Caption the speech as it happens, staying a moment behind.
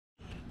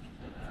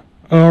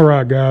All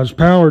right, guys,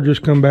 power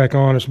just come back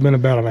on. It's been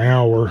about an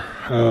hour,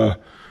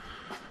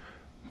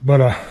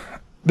 but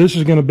this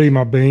is going to be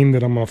my beam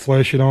that I'm going to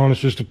flesh it on. It's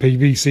just a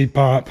PVC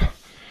pipe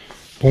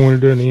pointed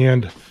to the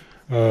end.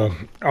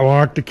 I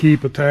like to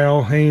keep a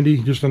towel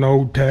handy, just an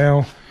old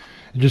towel.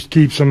 It just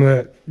keeps some of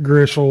that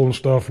gristle and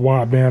stuff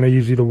wiped down,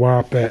 easy to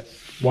wipe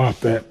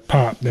that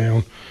pipe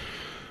down.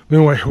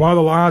 Anyway, while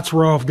the lights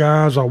were off,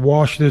 guys, I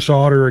washed this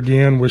otter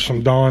again with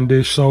some Dawn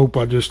dish soap.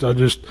 I just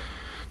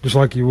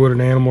like you would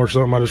an animal or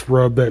something, I just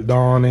rubbed that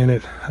Dawn in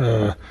it,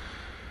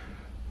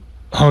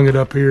 hung it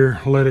up here,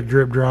 let it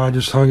drip dry,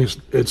 just hung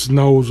its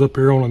nose up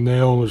here on a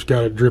nail, and just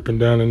got it dripping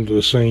down into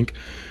the sink,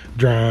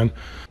 drying.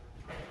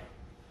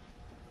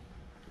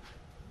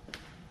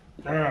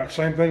 All right,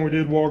 same thing we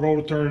did a while ago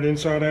to turn it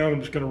inside out. I'm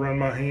just gonna run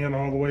my hand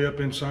all the way up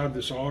inside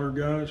this otter,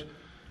 guys.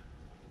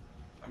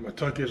 I'm gonna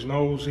tuck his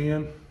nose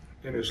in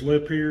and his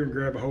lip here and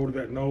grab a hold of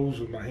that nose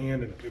with my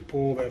hand and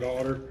pull that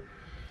otter.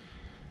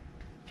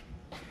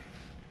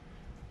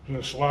 I'm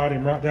going to slide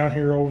him right down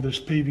here over this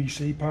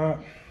PVC pipe,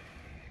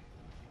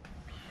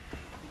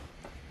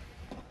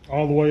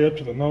 all the way up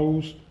to the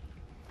nose.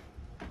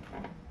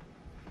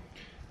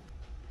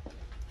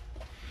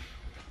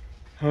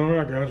 All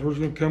right, guys, we're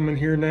just going to come in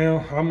here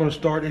now. I'm going to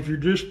start, if you're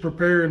just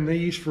preparing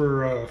these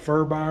for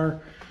fur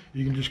buyer,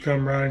 you can just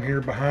come right in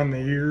here behind the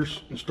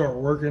ears and start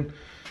working.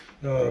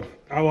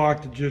 I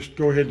like to just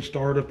go ahead and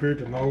start up here at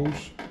the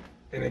nose.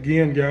 And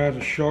again, guys,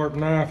 a sharp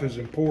knife is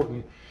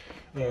important.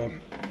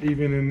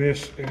 Even in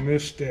this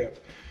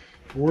step,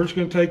 we're just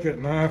going to take that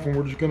knife and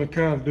we're just going to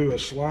kind of do a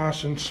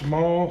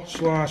small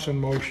slicing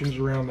motions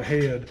around the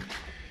head,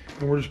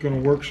 and we're just going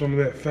to work some of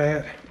that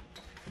fat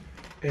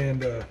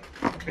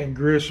and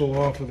gristle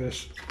off of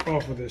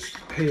this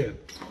head.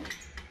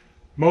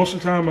 Most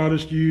of the time I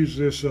just use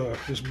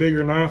this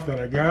bigger knife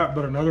that I got,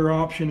 but another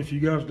option, if you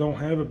guys don't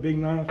have a big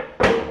knife,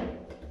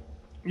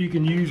 you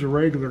can use a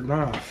regular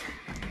knife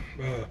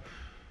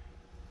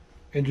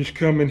and just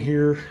come in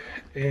here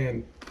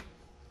and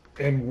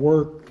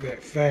work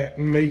that fat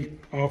and meat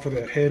off of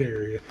that head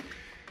area.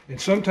 And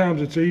sometimes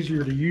it's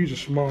easier to use a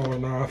smaller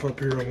knife up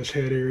here on this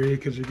head area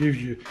because it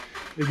gives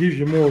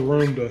you more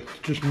room to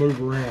just move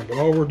around. But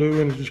all we're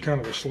doing is just kind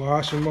of a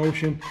slicing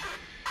motion.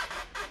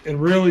 And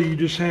really you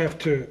just have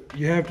to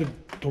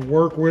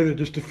work with it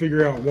just to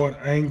figure out what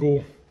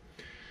angle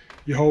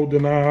you hold the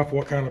knife,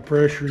 what kind of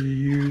pressure you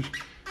use.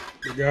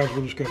 But guys,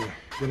 we're just gonna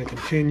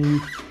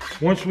continue.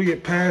 Once we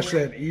get past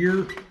that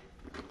ear,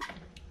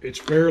 it's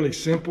fairly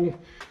simple.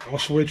 I'll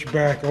switch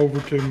back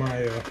over to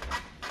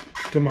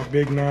my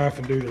big knife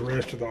and do the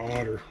rest of the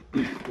otter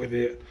with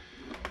it.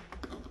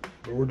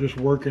 But we're just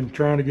working,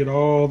 trying to get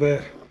all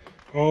that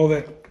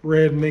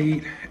red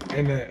meat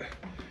and that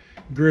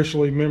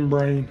gristly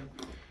membrane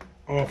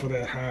off of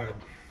that hide.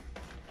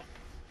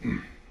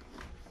 And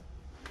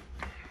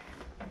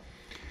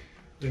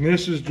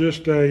this is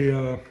just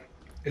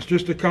it's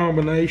just a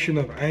combination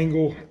of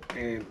angle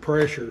and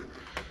pressure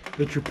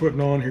that you're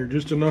putting on here,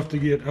 just enough to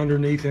get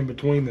underneath in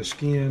between the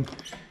skin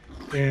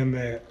and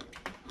that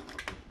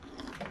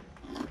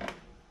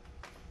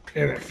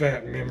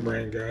fat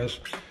membrane, guys.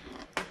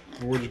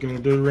 And we're just going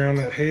to do around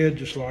that head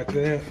just like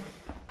that.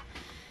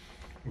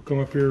 We'll come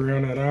up here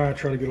around that eye,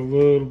 try to get a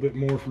little bit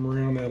more from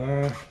around that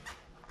eye.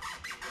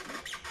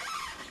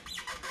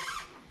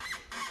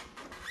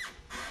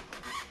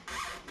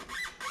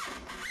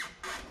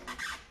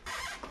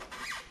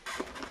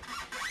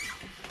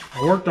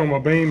 I worked on my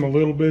beam a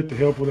little bit to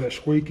help with that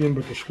squeaking,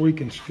 but the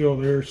squeaking's still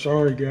there.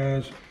 Sorry,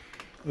 guys.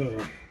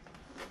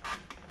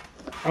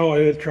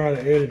 I'll try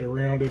to edit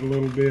around it a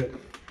little bit.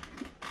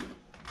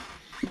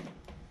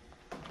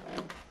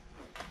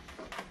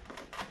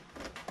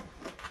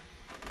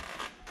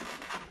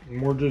 And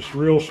we're just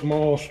real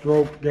small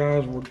stroke,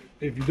 guys.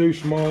 If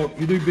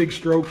you do big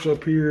strokes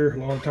up here, a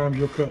lot of times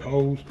you'll cut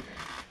holes.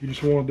 You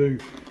just want to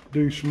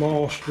do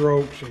small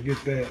strokes and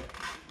get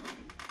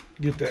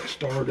that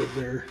started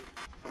there.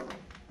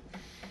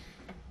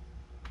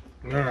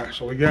 All right,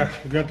 so we got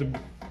the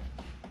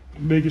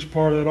biggest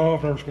part of that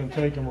off. I'm just going to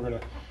take and we're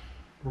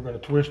going to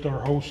twist our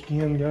whole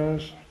skin,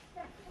 guys.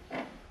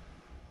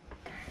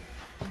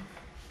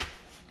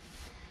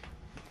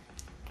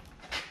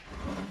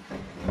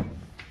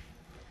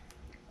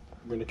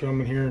 We're going to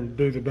come in here and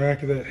do the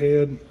back of that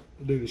head.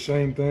 Do the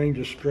same thing.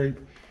 Just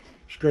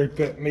scrape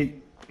that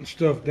meat and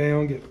stuff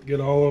down. Get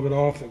all of it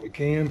off that we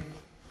can.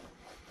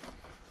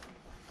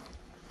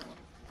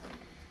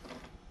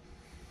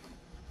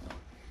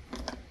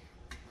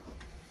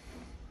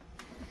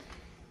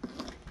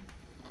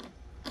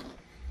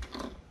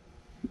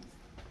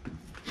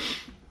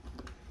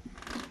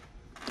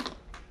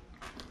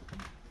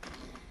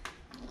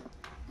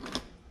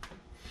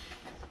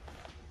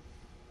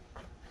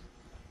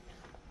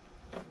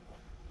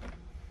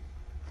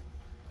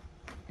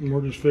 And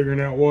we're just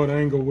figuring out what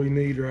angle we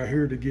need right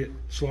here to get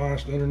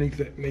sliced underneath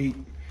that meat.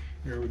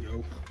 There we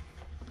go.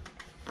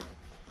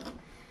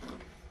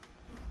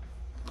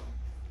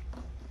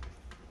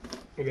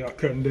 Without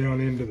cutting down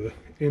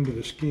into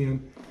the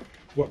skin,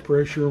 what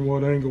pressure and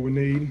what angle we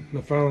need. And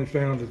I finally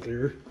found it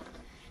there.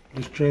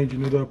 Just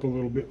changing it up a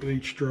little bit with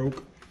each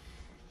stroke.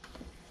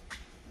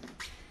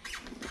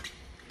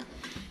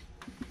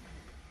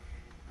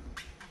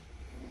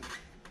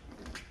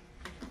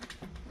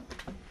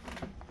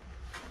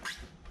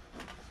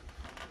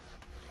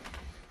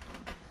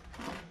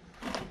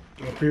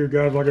 Up here,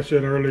 guys, like I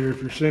said earlier,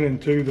 if you're sending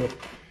to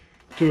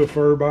a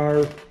fur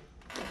buyer,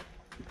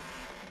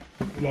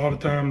 a lot of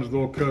times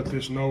they'll cut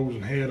this nose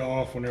and head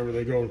off whenever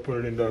they go to put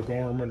it into a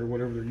garment or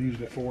whatever they're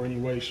using it for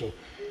anyway. So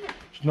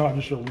it's not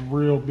just a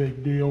real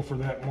big deal for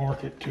that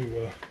market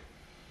to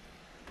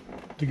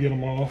get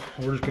them off.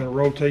 We're just going to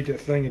rotate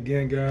that thing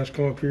again, guys.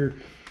 Come up here,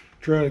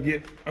 try to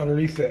get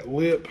underneath that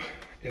lip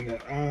and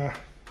that eye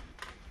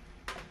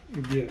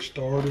and get it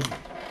started.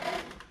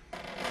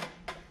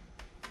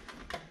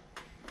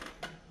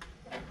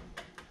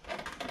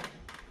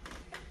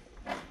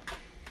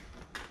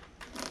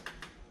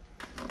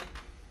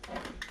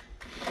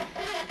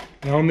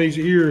 Now on these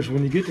ears,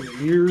 when you get to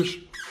the ears,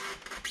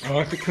 I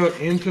like to cut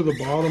into the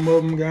bottom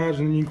of them, guys,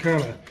 and you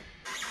kind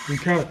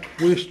of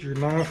twist your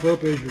knife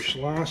up as you're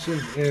slicing,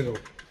 and it'll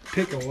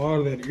pick a lot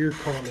of that ear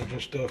cartilage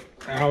and stuff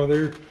out of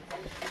there.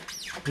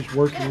 Just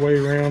work your way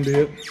around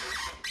it,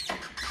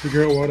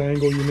 figure out what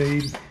angle you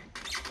need.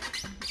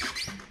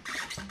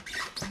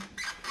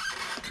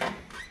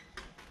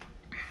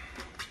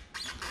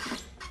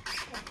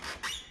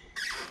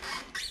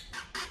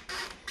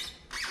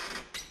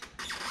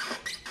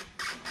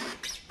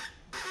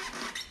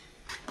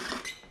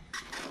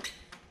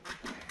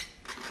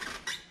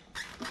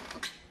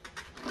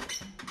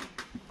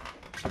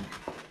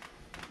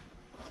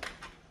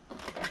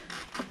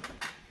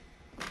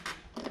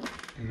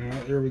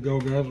 Alright, there we go,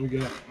 guys. We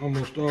got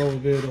almost all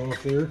of it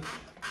off there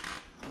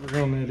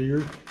around that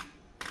ear.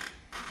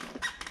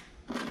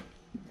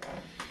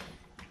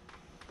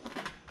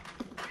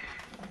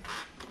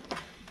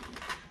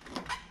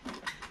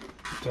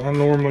 So I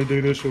normally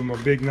do this with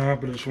my big knife,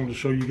 but I just wanted to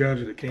show you guys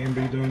that it can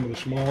be done with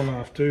a small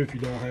knife too. If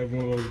you don't have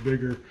one of those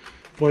bigger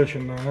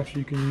fleshing knives,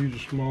 you can use a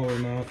smaller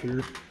knife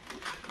here.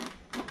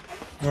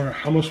 Alright,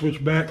 I'm going to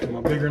switch back to my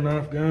bigger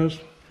knife, guys.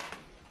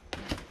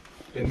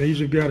 And these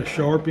have got a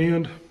sharp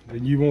end,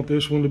 and you want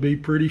this one to be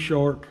pretty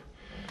sharp.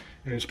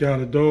 And it's got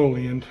a dull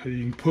end that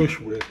you can push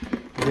with.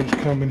 We'll just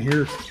come in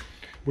here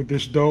with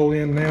this dull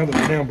end now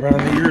that's down behind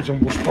the ears,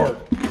 and we'll start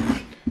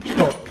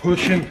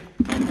pushing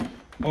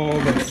all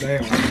that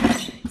down.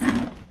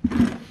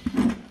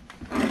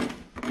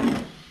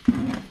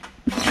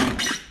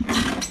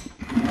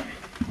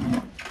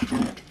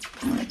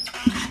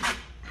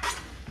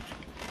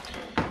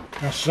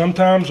 Now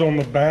sometimes on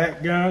the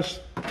back,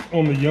 guys,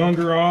 on the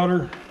younger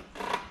otter,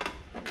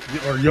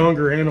 or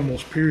younger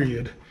animals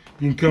period,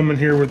 you can come in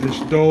here with this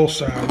dull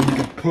side and you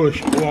can push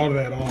a lot of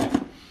that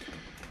off.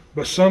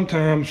 But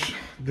sometimes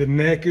the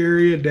neck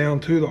area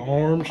down to the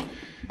arms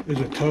is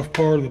a tough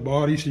part of the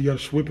body, so you got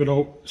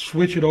to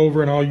switch it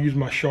over, and I'll use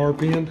my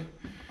sharp end.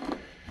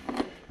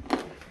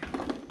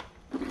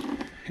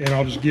 And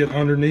I'll just get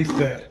underneath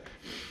that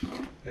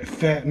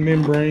fat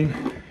membrane,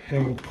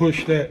 and we'll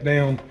push that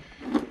down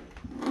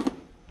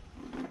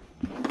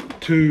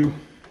to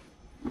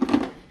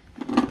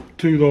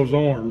those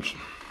arms.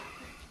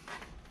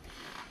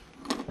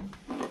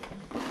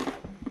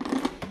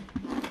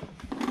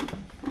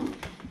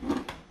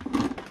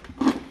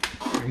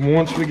 And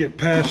once we get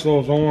past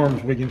those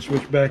arms, we can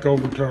switch back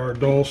over to our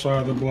dull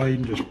side of the blade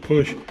and just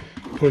push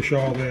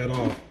all that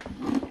off.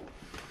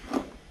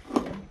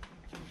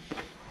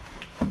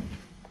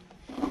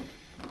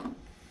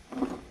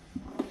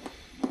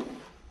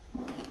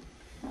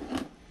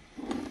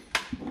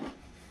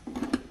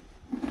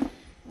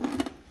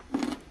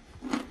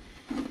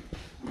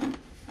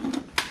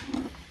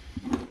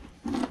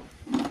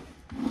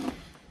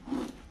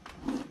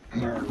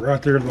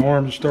 Right there, the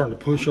arms are starting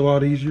to push a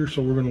lot easier,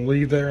 so we're going to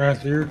leave that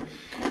right there.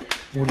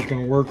 We're just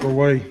going to work our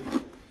way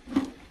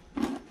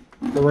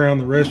around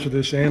the rest of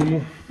this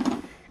animal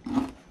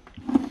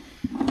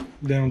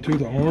down to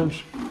the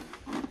arms.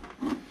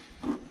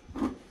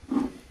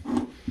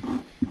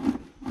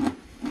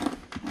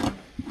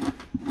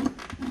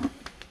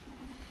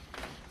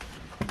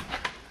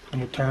 I'm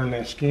going to turn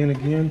that skin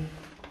again.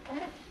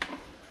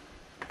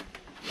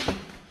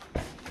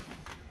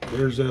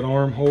 There's that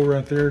armhole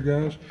right there,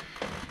 guys.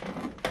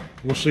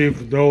 We'll see if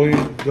the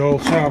dull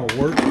side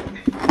will work.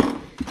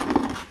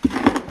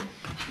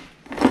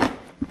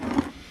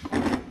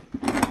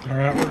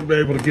 Alright, we're going to be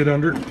able to get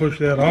under it and push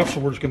that off,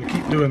 so we're just going to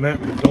keep doing that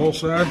with the dull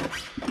side.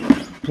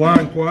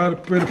 Applying quite a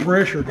bit of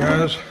pressure,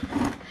 guys.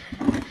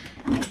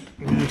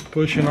 We're just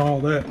pushing all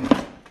that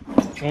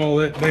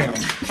down.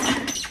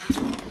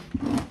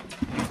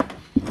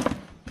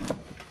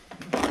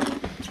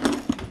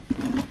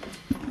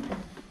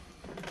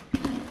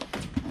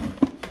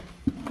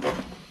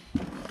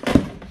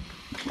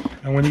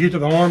 And when you get to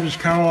the arms, it's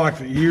kind of like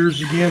the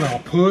ears again. I'll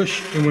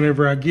push, and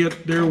whenever I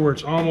get there where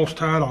it's almost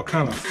tight, I'll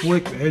kind of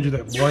flick the edge of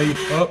that blade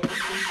up,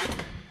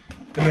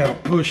 and then I'll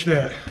push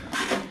that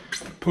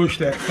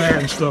fat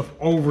and stuff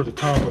over the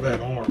top of that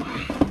arm.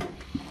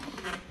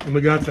 And we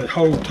got that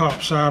whole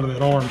top side of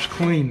that arms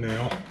clean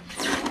now.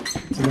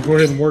 We'll go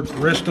ahead and work the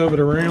rest of it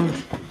around.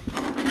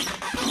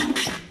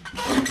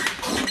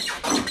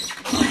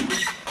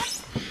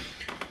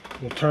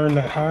 We'll turn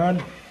that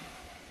hide.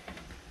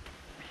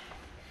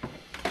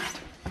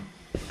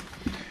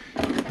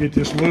 Get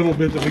this little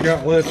bit that we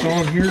got left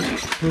on here,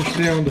 push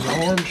down to the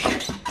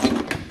arms.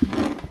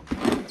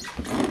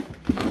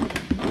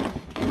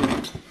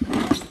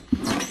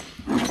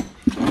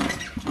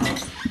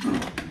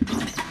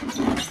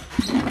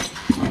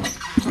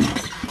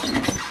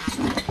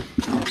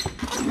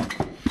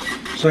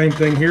 Same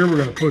thing here, we're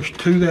going to push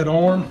to that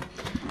arm,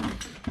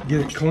 get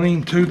it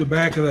clean to the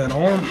back of that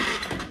arm.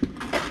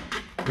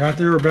 Right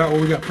there about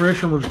where we got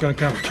pressure, we're just going to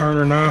kind of turn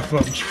our knife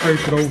up and scrape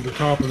it over the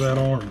top of that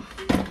arm.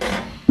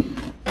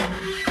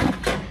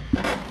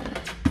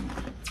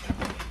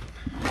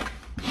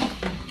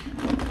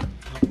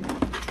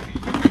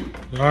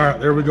 Alright,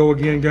 there we go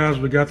again, guys.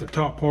 We got the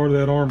top part of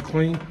that arm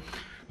clean.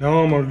 Now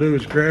all I'm going to do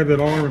is grab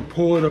that arm and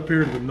pull it up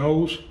here to the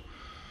nose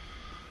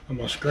of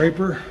my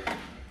scraper.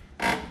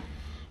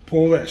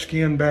 Pull that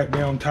skin back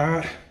down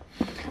tight.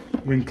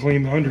 We can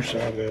clean the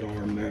underside of that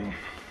arm now.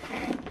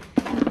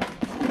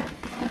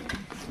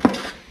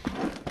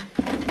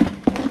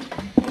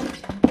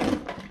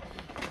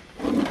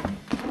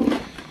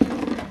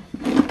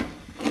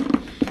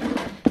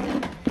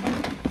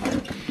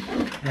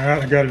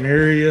 Alright, I got an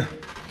area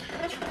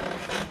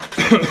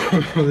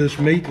of this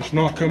meat that's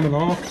not coming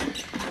off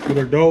with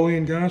our dull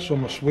end, guys, so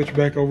I'm going to switch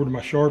back over to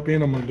my sharp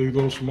end. I'm going to do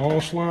those small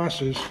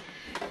slices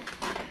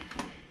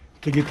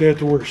to get that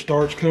to where it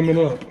starts coming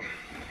up.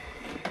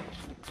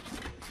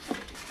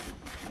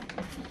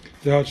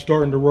 Now it's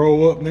starting to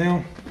roll up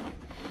now.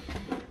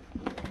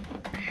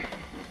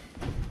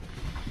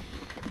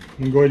 I'm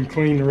going to go ahead and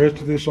clean the rest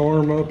of this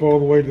arm up all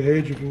the way to the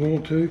edge if you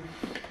want to.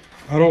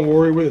 I don't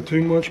worry with it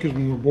too much, because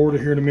when we're bored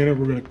it here in a minute,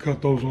 we're going to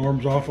cut those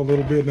arms off a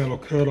little bit, and that'll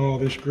cut all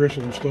this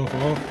gristle and stuff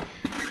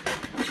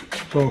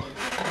off. So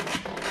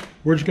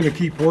we're just going to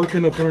keep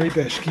working up underneath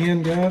that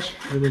skin, guys.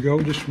 There we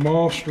go, just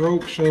small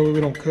strokes so we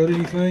don't cut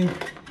anything.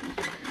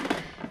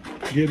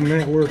 Getting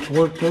that where it's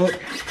worked up.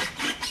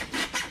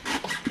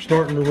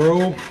 Starting to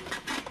roll.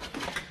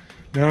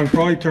 Now I can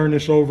probably turn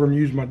this over and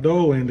use my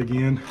dull end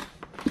again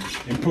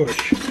and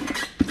push.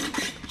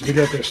 So we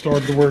got that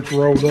started to where it's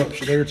rolled up.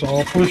 So there it's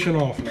all pushing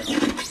off now.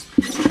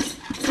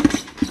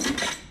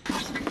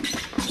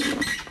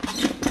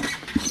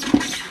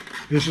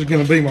 This is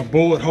going to be my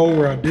bullet hole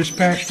where I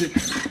dispatched it.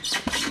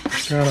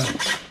 Kind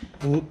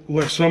of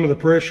let some of the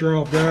pressure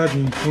off, guys,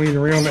 and clean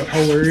around that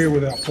whole area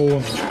without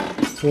pulling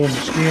the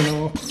skin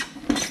off.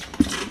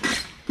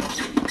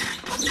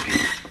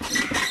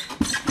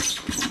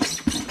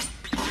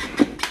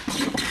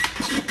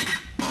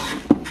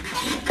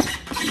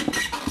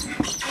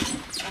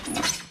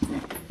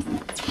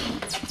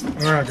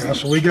 Alright, guys,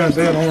 so we got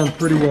that arm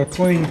pretty well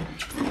clean.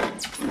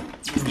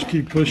 Just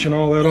keep pushing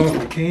all that off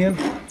we can.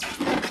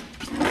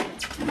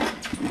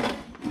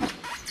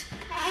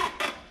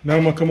 Now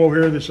I'm going to come over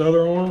here to this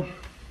other arm,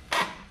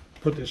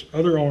 put this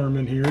other arm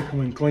in here, and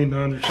we can clean the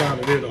underside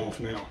of it off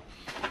now.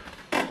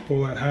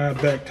 Pull that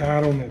hide back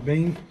tight on that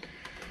beam.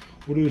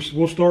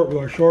 We'll start with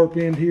our sharp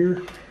end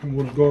here, and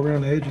we'll just go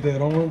around the edge of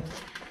that arm,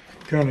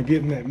 kind of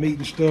getting that meat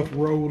and stuff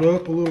rolled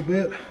up a little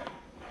bit.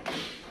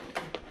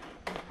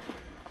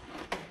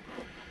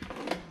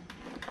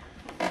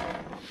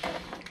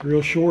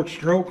 Real short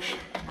strokes,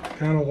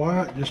 kind of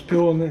light, just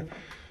peeling that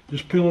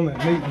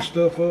meat and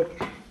stuff up.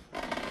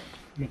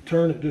 I'm going to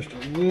turn it just a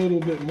little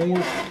bit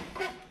more.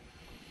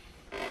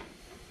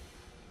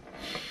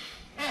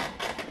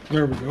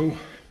 There we go.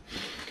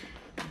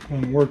 I'm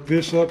going to work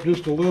this up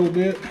just a little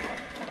bit.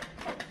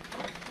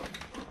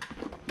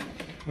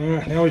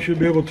 Alright, now we should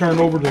be able to turn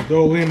over to the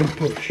dull end and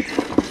push.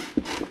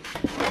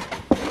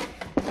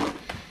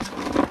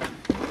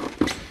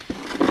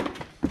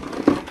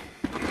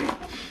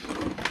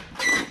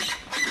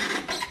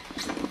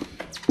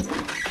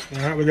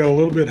 Alright, we got a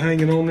little bit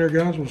hanging on there,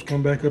 guys. We'll just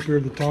come back up here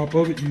to the top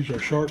of it, use our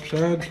sharp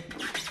side,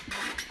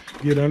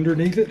 get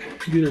underneath it,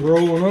 get it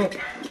rolling up.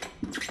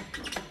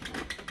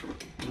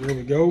 There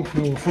we go.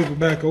 Then we'll flip it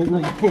back over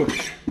and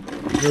push.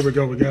 There we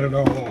go, we got it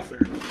all off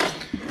there.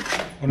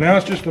 Well, now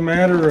it's just a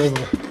matter of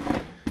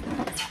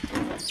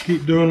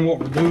keep doing what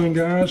we're doing,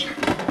 guys.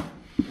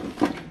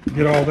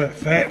 Get all that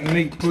fat and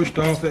meat pushed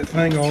off that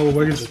thing all the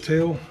way to the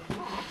tail.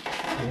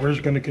 And we're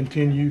just going to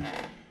continue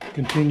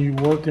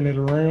working it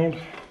around.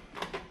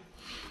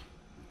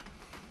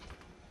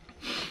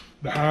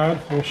 The hide,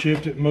 we'll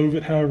shift it, move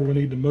it however we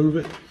need to move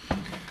it,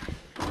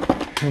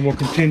 and we'll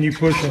continue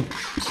pushing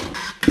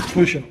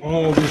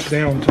all this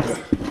down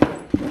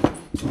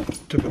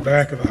to the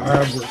back of the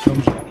hide where it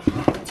comes off.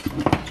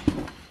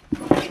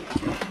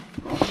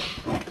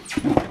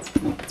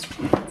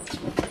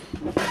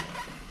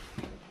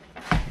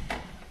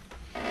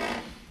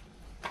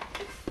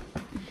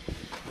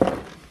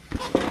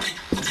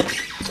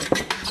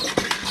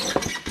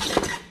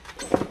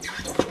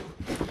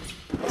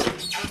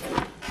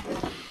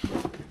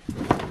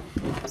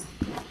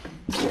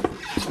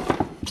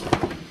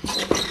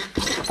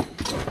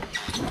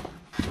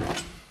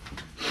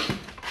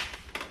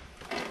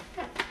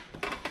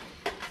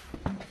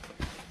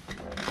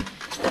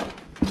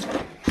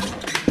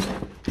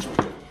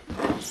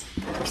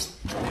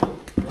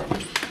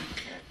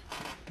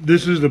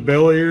 This is the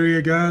belly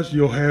area, guys.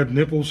 You'll have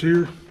nipples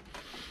here.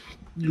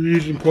 You're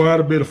using quite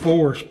a bit of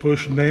force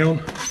pushing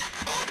down.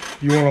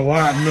 You want to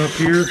lighten up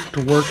here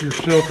to work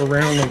yourself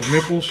around those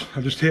nipples.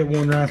 I just hit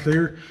one right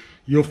there.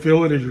 You'll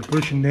feel it as you're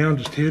pushing down,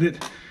 just hit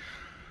it.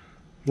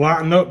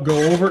 Lighten up,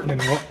 go over it, and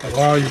then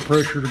allow your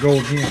pressure to go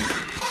again.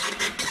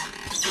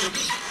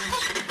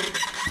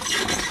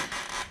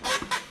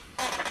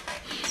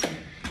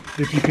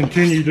 If you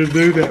continue to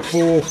do that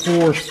full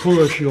force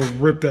push, you'll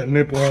rip that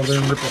nipple out of there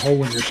and rip a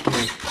hole in your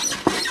skin.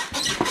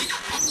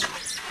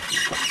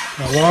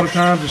 Now, a lot of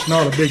times it's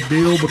not a big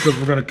deal because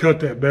we're going to cut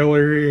that belly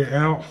area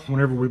out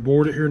whenever we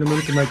board it here in a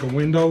minute to make a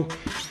window.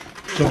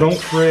 So don't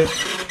fret.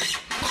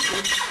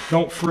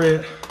 Don't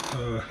fret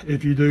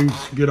if you do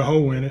get a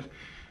hole in it.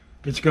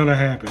 It's going to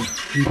happen.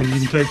 You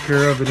can take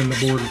care of it in the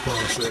boarding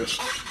process.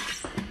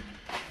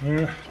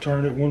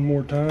 Turn it one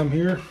more time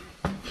here.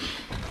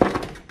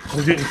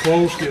 We're getting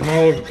close, getting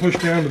all of it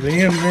pushed down to the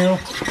end now.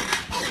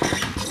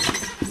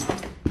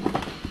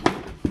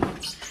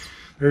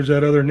 There's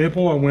that other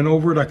nipple. I went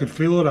over it. I could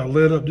feel it. I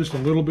let up just a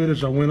little bit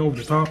as I went over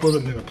the top of it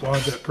and then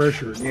applied that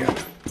pressure again.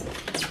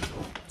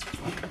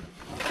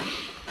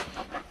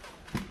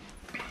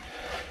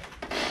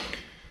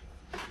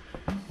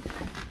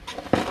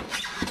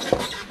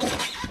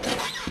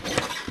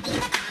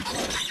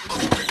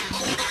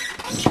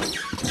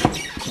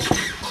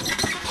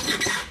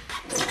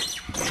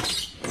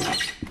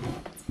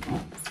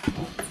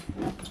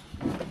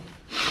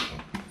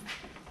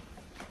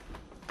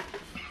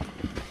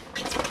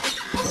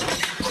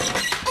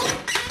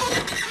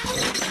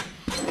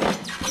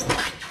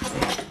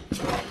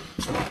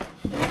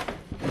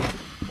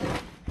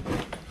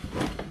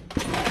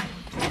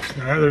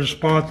 All right, there's a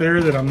spot there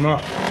that I'm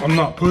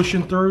not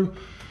pushing through,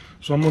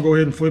 so I'm gonna go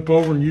ahead and flip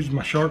over and use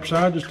my sharp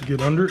side just to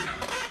get under it,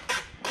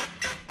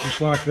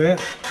 just like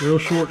that. Real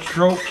short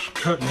strokes,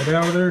 cutting it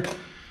out of there.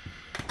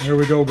 There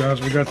we go,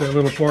 guys. We got that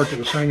little part that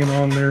was hanging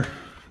on there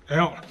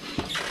out.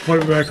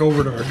 Flip it back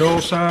over to our dull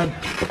side.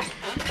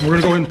 We're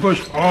gonna go ahead and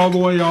push all the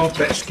way off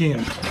that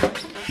skin.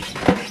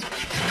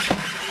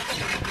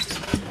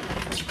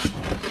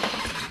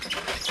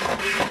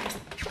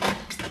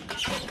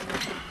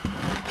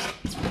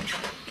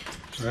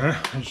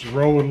 Alright, let's just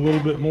roll it a little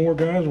bit more,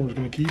 guys, and we're just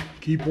going to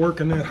keep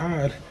working that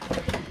hide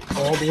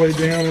all the way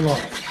down and off.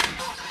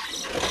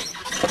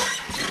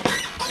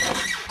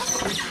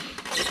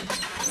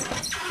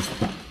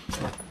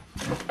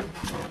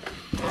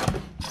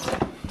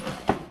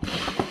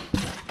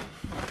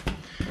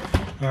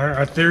 Alright,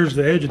 right there's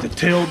the edge of the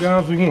tail,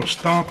 guys. We want to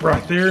stomp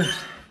right there.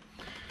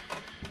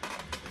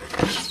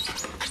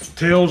 The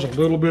tail's a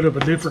little bit of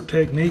a different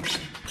technique.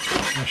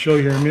 I'll show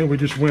you here in a minute. We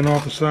just went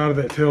off the side of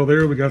that tail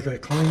there. We got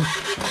that clean.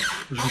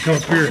 We're just gonna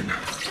come up here and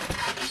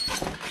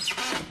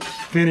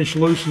finish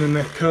loosening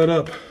that cut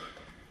up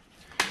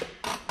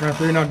right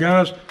there. Now,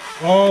 guys,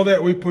 all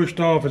that we pushed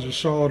off is a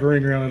solid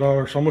ring around it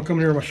all. So I'm gonna come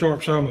here on my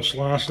sharp side. I'm gonna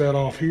slice that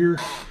off here.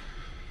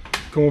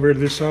 Come over here to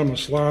this side. I'm gonna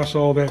slice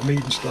all that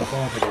meat and stuff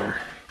off of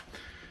there.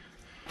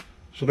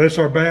 So that's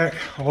our back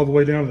all the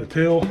way down to the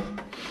tail.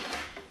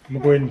 I'm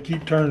gonna go ahead and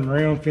keep turning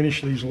around,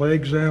 finish these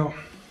legs out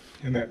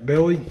and that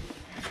belly.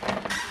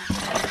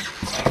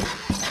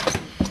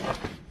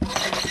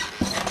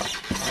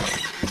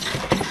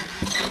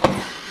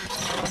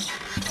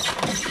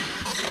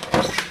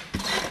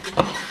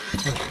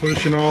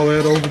 Pushing all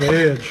that over the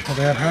edge of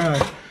that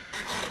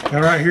hide.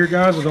 Now right here,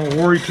 guys, I don't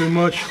worry too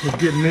much with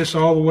getting this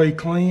all the way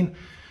clean,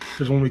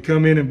 because when we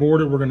come in and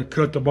board it, we're going to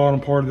cut the bottom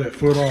part of that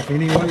foot off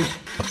anyway.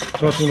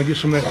 So I just want to get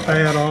some of that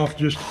fat off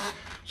just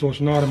so it's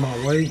not in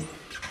my way.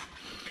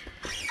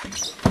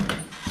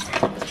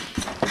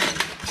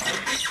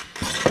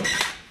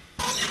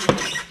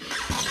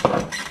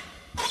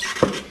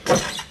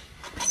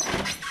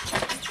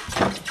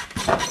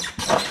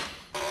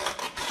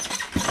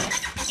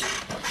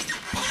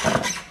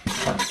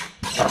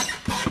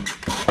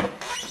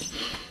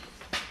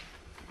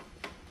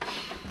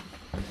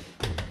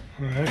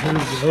 Alright,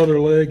 here's the other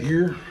leg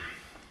here.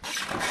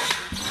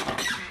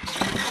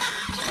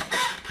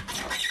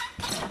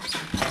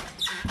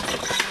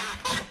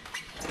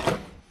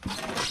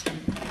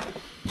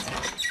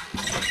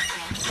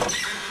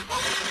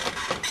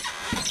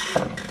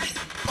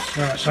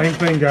 Alright, same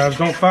thing, guys.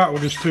 Don't fight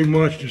with this too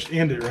much. Just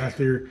end it right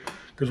there,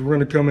 because we're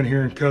going to come in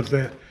here and cut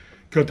that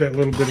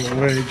little bit of the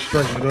leg,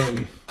 straighten it up,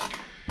 and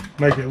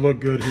make it look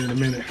good here in a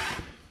minute.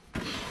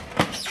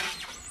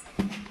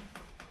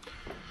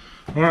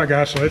 Alright,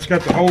 guys, so that's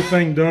got the whole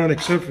thing done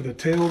except for the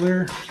tail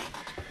there.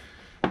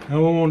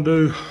 Now what I want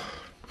to do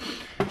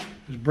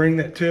is bring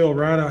that tail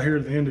right out here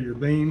at the end of your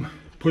beam,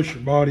 push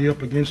your body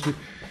up against it.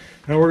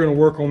 Now we're going to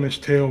work on this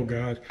tail,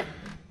 guys.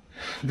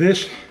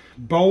 This,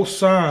 both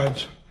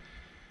sides,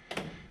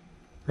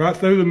 right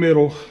through the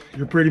middle,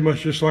 you're pretty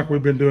much just like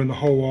we've been doing the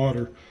whole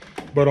otter.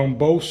 But on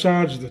both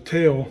sides of the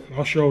tail,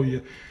 I'll show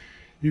you,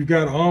 you've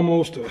got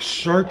almost a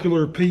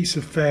circular piece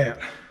of fat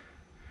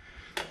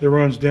that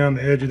runs down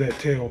the edge of that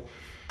tail.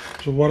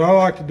 So what I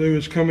like to do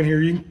is come in here,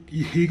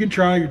 you can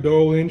try your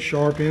dull end,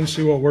 sharp end,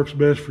 see what works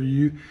best for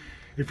you.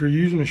 If you're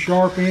using a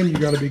sharp end, you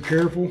got to be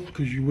careful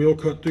because you will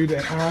cut through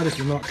that hide if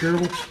you're not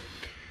careful.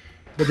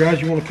 But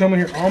guys, you want to come in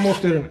here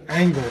almost at an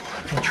angle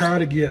and try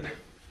to get,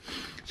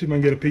 see if I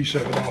can get a piece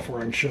of it off where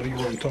I can show you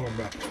what I'm talking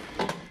about.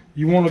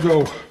 You want to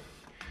go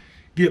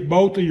get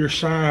both of your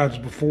sides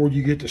before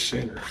you get to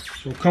center.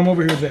 So come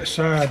over here to that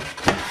side,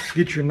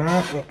 get your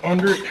knife up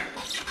under it,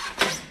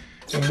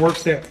 and work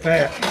that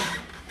fat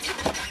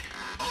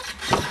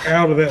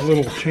out of that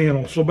little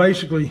channel. So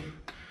basically,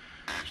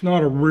 it's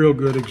not a real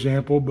good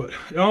example, but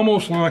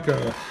almost like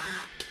a,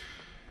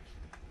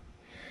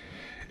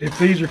 if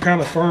these are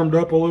kind of firmed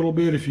up a little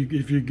bit, if you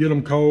get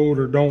them cold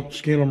or don't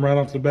skin them right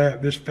off the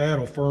bat, this fat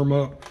will firm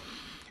up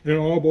and it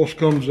almost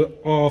comes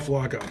off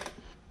like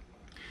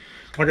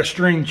a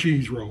string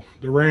cheese roll.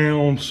 The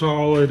round,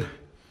 solid,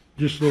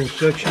 just a little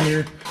section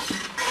here.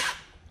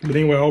 But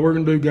anyway, all we're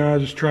gonna do,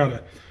 guys, is try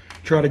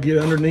to get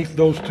underneath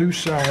those two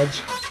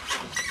sides.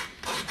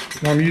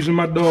 Now I'm using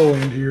my dull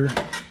end here.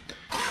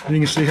 And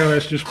you can see how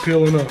that's just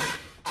peeling up.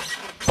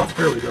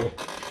 There we go.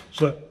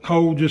 So that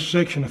whole just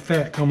section of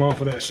fat come off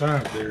of that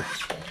side there.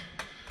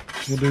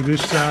 We'll do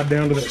this side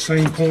down to that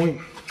same point.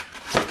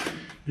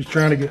 Just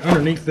trying to get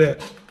underneath that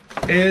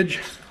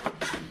edge.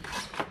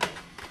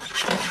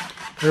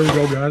 There we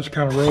go, guys,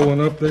 kind of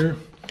rolling up there.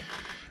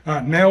 All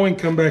right, now we can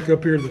come back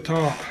up here to the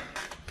top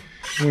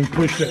and we can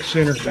push that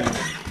center down.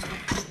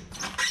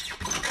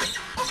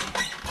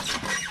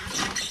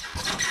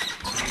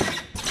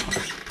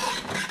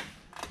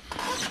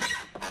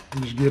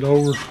 Just get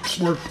over,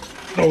 work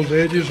those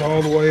edges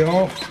all the way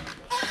off.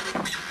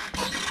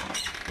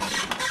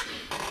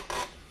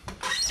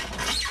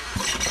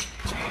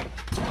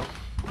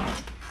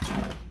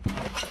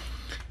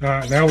 All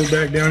right, now we're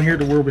back down here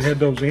to where we had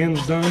those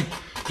ends done.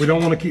 We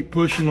don't want to keep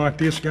pushing like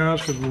this, guys,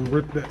 because we'll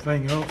rip that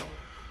thing up.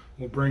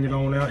 We'll bring it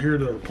on out here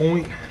to our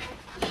point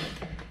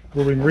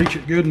where we can reach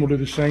it good, and we'll do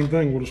the same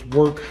thing. We'll just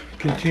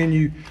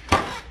continue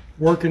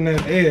working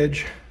that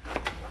edge.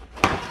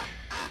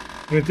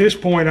 And at this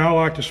point, I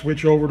like to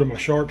switch over to my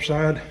sharp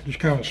side, just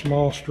kind of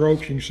small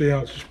strokes. You can see how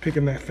it's just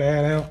picking that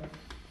fat out.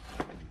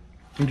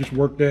 And just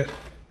work that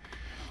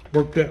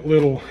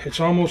little,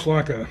 it's almost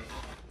like a,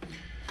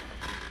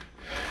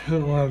 I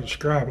don't know how to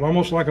describe it,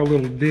 almost like a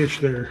little ditch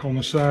there on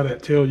the side of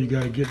that tail. You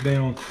got to get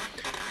down,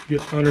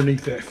 get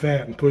underneath that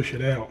fat and push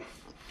it out.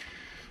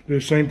 Do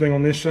the same thing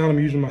on this side. I'm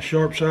using my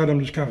sharp side. I'm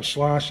just kind of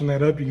slicing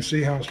that up. You can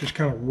see how it's just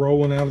kind of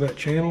rolling out of that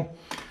channel.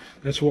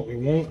 That's what we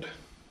want.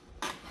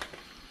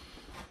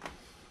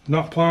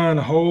 Not applying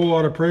a whole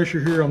lot of pressure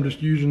here. I'm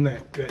just using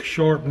that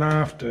sharp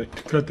knife to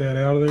cut that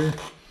out of there.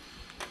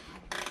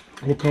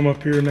 We'll come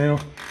up here now,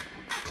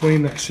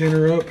 clean that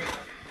center up.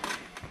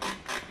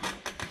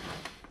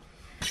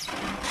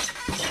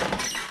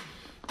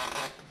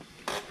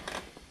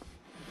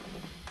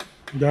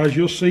 Guys,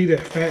 you'll see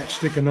that fat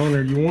sticking on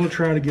there. You want to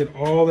try to get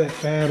all that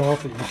fat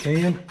off that you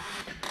can.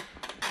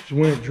 So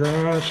when it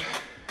dries,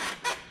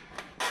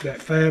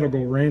 that fat will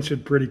go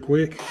rancid pretty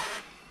quick.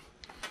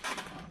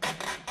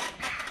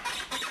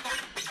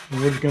 And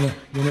we're just gonna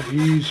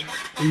ease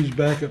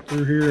back up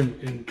through here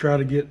and try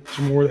to get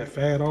some more of that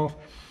fat off.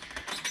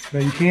 Now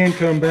you can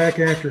come back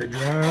after it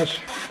dries,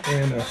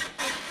 and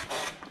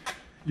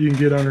you can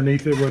get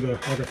underneath it with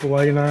like a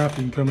fillet knife.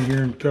 You can come in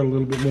here and cut a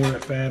little bit more of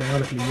that fat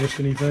out if you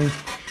missed anything.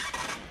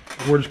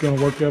 But we're just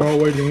gonna work that all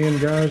the way to the end,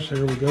 guys.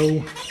 There we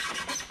go.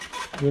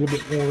 A little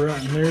bit more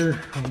right in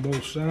there on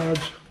both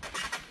sides.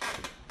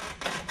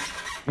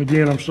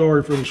 Again, I'm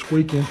sorry for the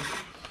squeaking.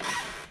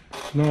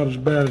 It's not as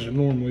bad as it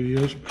normally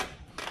is. But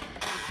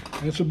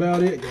that's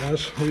about it,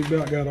 guys. We've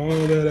about got all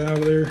that out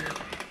of there.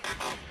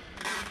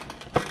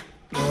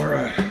 All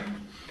right.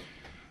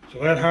 So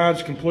that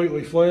hide's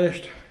completely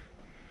fleshed.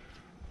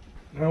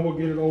 Now we'll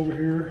get it over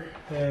here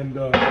and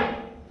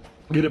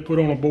get it put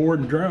on a board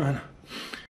and drying.